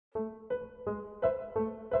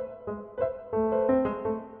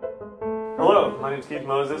My name's Keith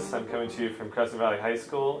Moses. I'm coming to you from Crescent Valley High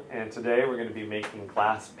School, and today we're going to be making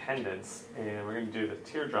glass pendants, and we're going to do the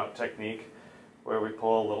teardrop technique where we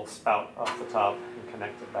pull a little spout off the top and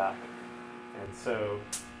connect it back. And so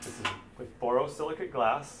this is with borosilicate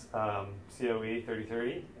glass, COE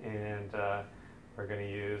 3030, and we're going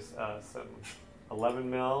to use some 11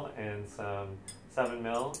 mil and some 7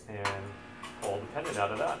 mil and pull the pendant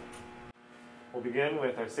out of that. We'll begin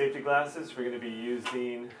with our safety glasses. We're going to be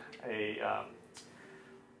using a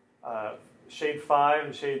shade 5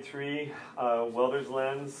 and shade 3 welder's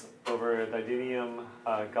lens over didymium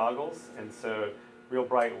goggles, and so real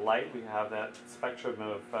bright light. We have that spectrum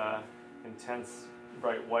of intense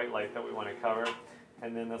bright white light that we want to cover,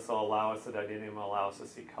 and then this will allow us, the didymium will allow us to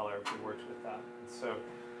see color if we worked with that. And so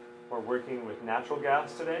we're working with natural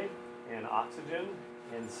gas today and oxygen,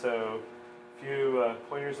 and so a few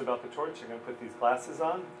pointers about the torch. I'm going to put these glasses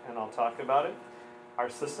on and I'll talk about it. Our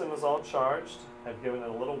system is all charged. I've given it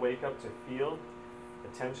a little wake up to feel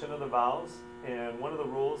the tension of the valves, and one of the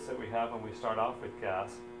rules that we have when we start off with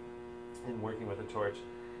gas and working with a torch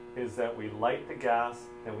is that we light the gas,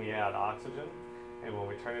 then we add oxygen, and when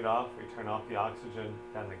we turn it off, we turn off the oxygen,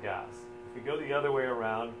 then the gas. If you go the other way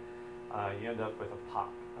around, you end up with a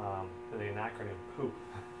POP, the acronym POOP.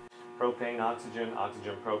 Propane, oxygen,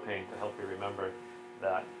 oxygen, propane, to help you remember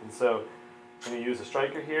that. And so I'm going to use a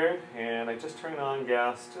striker here, and I just turn on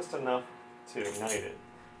gas just enough to ignite it.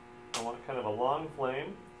 I want kind of a long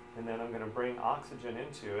flame, and then I'm going to bring oxygen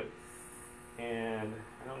into it. And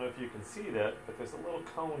I don't know if you can see that, but there's a little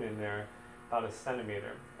cone in there, about 1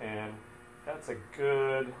 centimeter. And that's a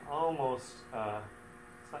good, almost,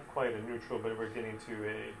 it's not quite a neutral, but we're getting to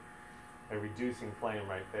a reducing flame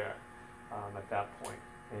right there at that point.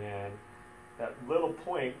 And that little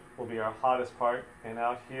point will be our hottest part, and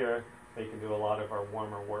out here they can do a lot of our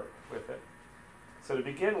warmer work with it. So to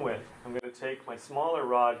begin with, I'm going to take my smaller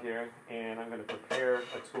rod here and I'm going to prepare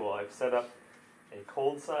a tool. I've set up a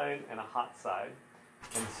cold side and a hot side,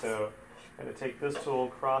 and so I'm going to take this tool,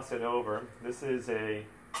 cross it over. This is a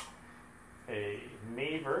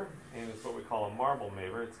maver, and it's what we call a marble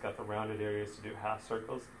maver. It's got the rounded areas to do half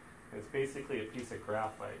circles, and it's basically a piece of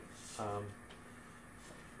graphite.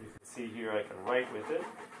 You can see here I can write with it,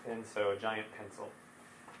 and so a giant pencil.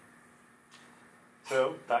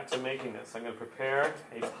 So back to making this. I'm going to prepare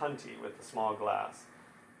a punty with the small glass.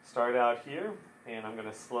 Start out here, and I'm going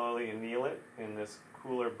to slowly anneal it in this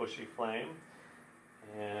cooler bushy flame,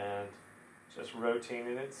 and just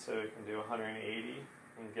rotating it so it can do 180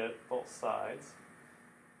 and get both sides.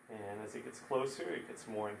 And as it gets closer, it gets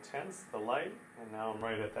more intense, the light, and now I'm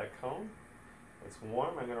right at that cone. It's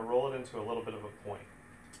warm. I'm going to roll it into a little bit of a point.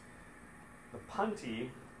 The punty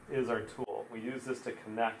is our tool. We use this to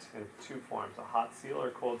connect in two forms, a hot seal or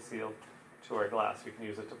cold seal, to our glass. We can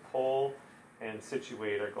use it to pull and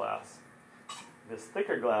situate our glass. This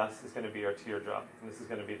thicker glass is going to be our teardrop, and this is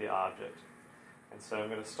going to be the object. And so I'm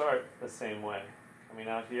going to start the same way, coming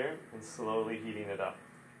out here and slowly heating it up.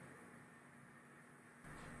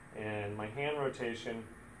 And my hand rotation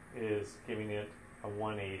is giving it a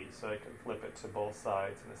 180, so I can flip it to both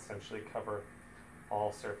sides and essentially cover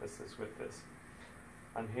all surfaces with this.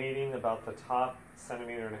 I'm heating about the top 1.5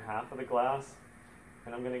 centimeters of the glass,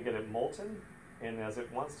 and I'm going to get it molten, and as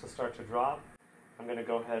it wants to start to drop, I'm going to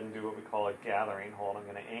go ahead and do what we call a gathering hold. I'm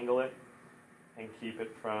going to angle it and keep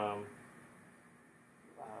it from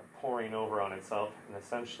pouring over on itself and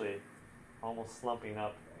essentially almost slumping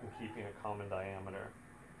up and keeping a common diameter.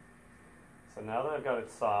 So now that I've got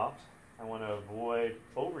it soft, I want to avoid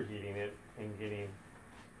overheating it and getting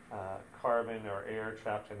carbon or air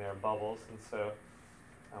trapped in there, bubbles, and so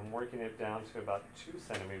I'm working it down to about 2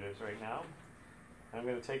 centimeters right now. I'm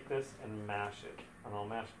going to take this and mash it, and I'll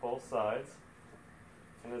mash both sides.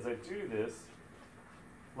 And as I do this,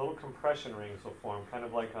 little compression rings will form, kind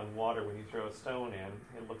of like on water when you throw a stone in.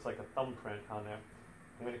 It looks like a thumbprint on there.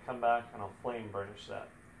 I'm going to come back and I'll flame burnish that.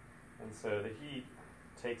 And so the heat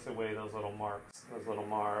takes away those little marks, those little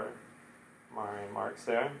marring marks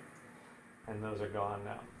there, and those are gone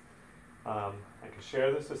now. I can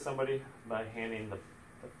share this with somebody by handing the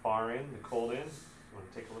far end, the cold end. You want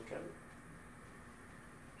to take a look at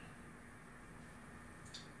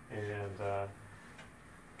it? And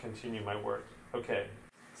continue my work. Okay,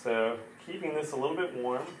 so keeping this a little bit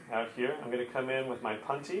warm out here, I'm going to come in with my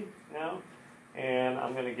punty now, and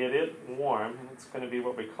I'm going to get it warm, and it's going to be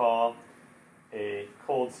what we call a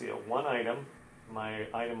cold seal. One item, my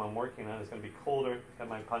item I'm working on, is going to be colder than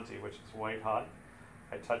my punty, which is white hot.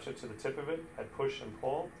 I touch it to the tip of it, I push and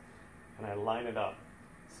pull, and I line it up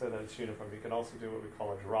so that it's uniform. You can also do what we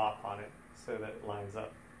call a drop on it so that it lines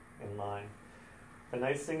up in line. The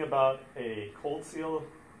nice thing about a cold seal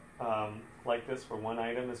like this, where one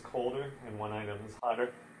item is colder and one item is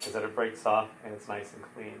hotter, is that it breaks off and it's nice and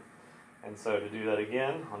clean. And so to do that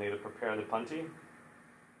again, I'll need to prepare the punty.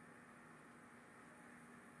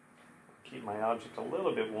 Keep my object a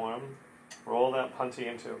little bit warm. Roll that punty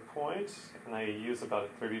into a point, and I use about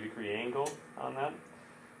a 30-degree angle on that.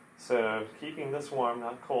 So keeping this warm,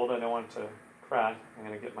 not cold, I don't want it to crack. I'm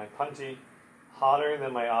going to get my punty hotter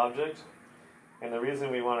than my object. And the reason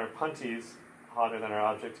we want our punties hotter than our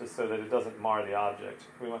object is so that it doesn't mar the object.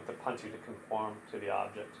 We want the punty to conform to the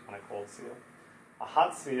object on a cold seal. A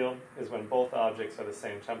hot seal is when both objects are the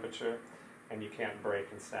same temperature and you can't break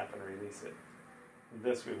and snap and release it.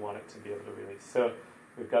 This we want it to be able to release. So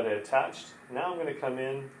we've got it attached. Now I'm going to come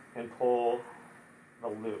in and pull the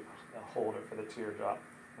loop, the holder for the teardrop.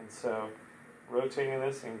 And so rotating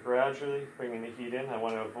this and gradually bringing the heat in. I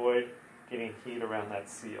want to avoid getting heat around that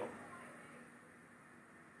seal.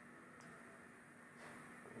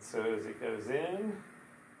 And so as it goes in,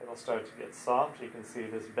 it'll start to get soft. You can see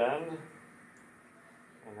this bend.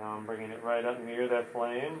 And now I'm bringing it right up near that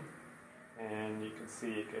flame. And you can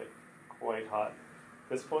see it get quite hot.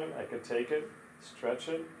 At this point, I could take it, stretch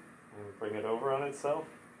it, and bring it over on itself.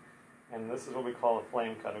 And this is what we call a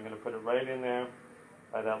flame cut. I'm going to put it right in there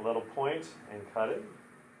by that little point and cut it.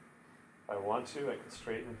 If I want to, I can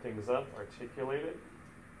straighten things up, articulate it.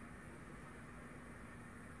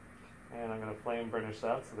 And I'm going to flame burnish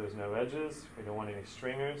that so there's no edges. We don't want any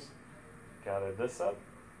stringers. Gather this up.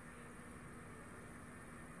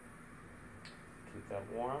 Keep that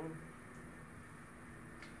warm.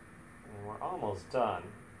 And we're almost done.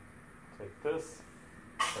 Take this,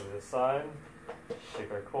 put it aside,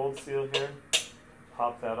 take our cold seal here,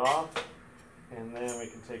 pop that off, and then we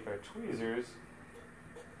can take our tweezers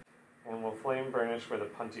and we'll flame burnish where the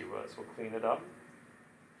punty was. We'll clean it up.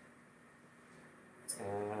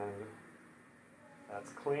 And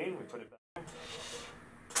that's clean. We put it back.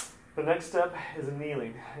 The next step is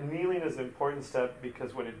annealing. Annealing is an important step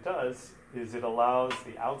because what it does is it allows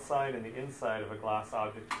the outside and the inside of a glass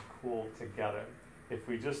object to cool together. If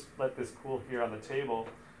we just let this cool here on the table,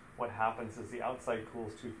 what happens is the outside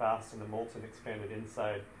cools too fast and the molten expanded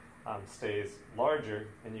inside stays larger,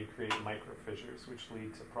 and you create micro fissures, which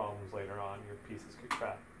lead to problems later on. Your pieces could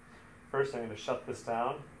crack. First, I'm going to shut this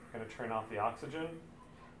down. I'm going to turn off the oxygen,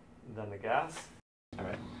 then the gas. All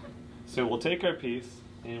right. So we'll take our piece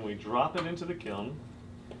and we drop it into the kiln,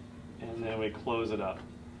 and then we close it up.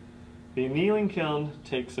 The annealing kiln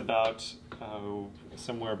takes about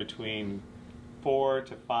somewhere between 4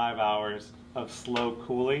 to 5 hours of slow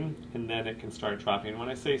cooling, and then it can start dropping. When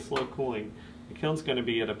I say slow cooling, the kiln's going to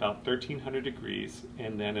be at about 1300 degrees,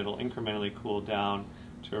 and then it'll incrementally cool down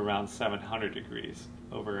to around 700 degrees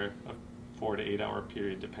over a 4 to 8 hour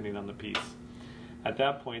period, depending on the piece. At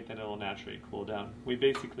that point, then it'll naturally cool down. We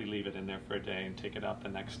basically leave it in there for a day and take it out the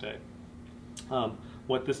next day.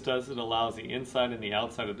 What this does, it allows the inside and the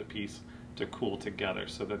outside of the piece to cool together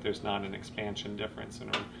so that there's not an expansion difference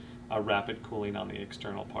and a rapid cooling on the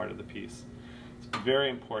external part of the piece. It's very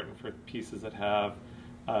important for pieces that have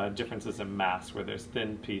differences in mass, where there's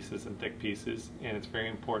thin pieces and thick pieces, and it's very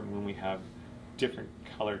important when we have different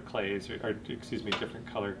colored clays, or different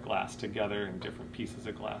colored glass together and different pieces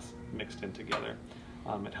of glass mixed in together.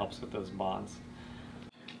 It helps with those bonds.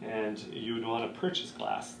 And you would want to purchase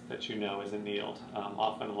glass that you know is annealed.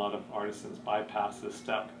 Often a lot of artisans bypass this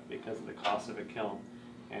step because of the cost of a kiln,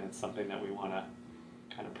 and it's something that we want to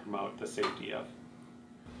kind of promote the safety of.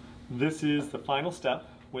 This is the final step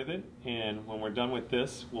with it, and when we're done with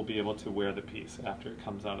this, we'll be able to wear the piece after it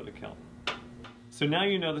comes out of the kiln. So now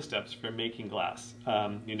you know the steps for making glass.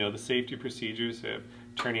 You know the safety procedures of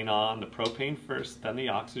turning on the propane first, then the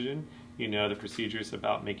oxygen. You know the procedures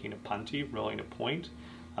about making a punty, rolling a point,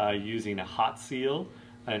 using a hot seal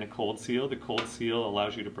and a cold seal. The cold seal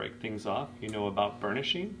allows you to break things off. You know about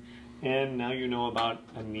burnishing, and now you know about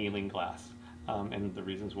annealing glass and the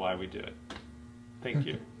reasons why we do it. Thank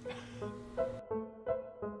you.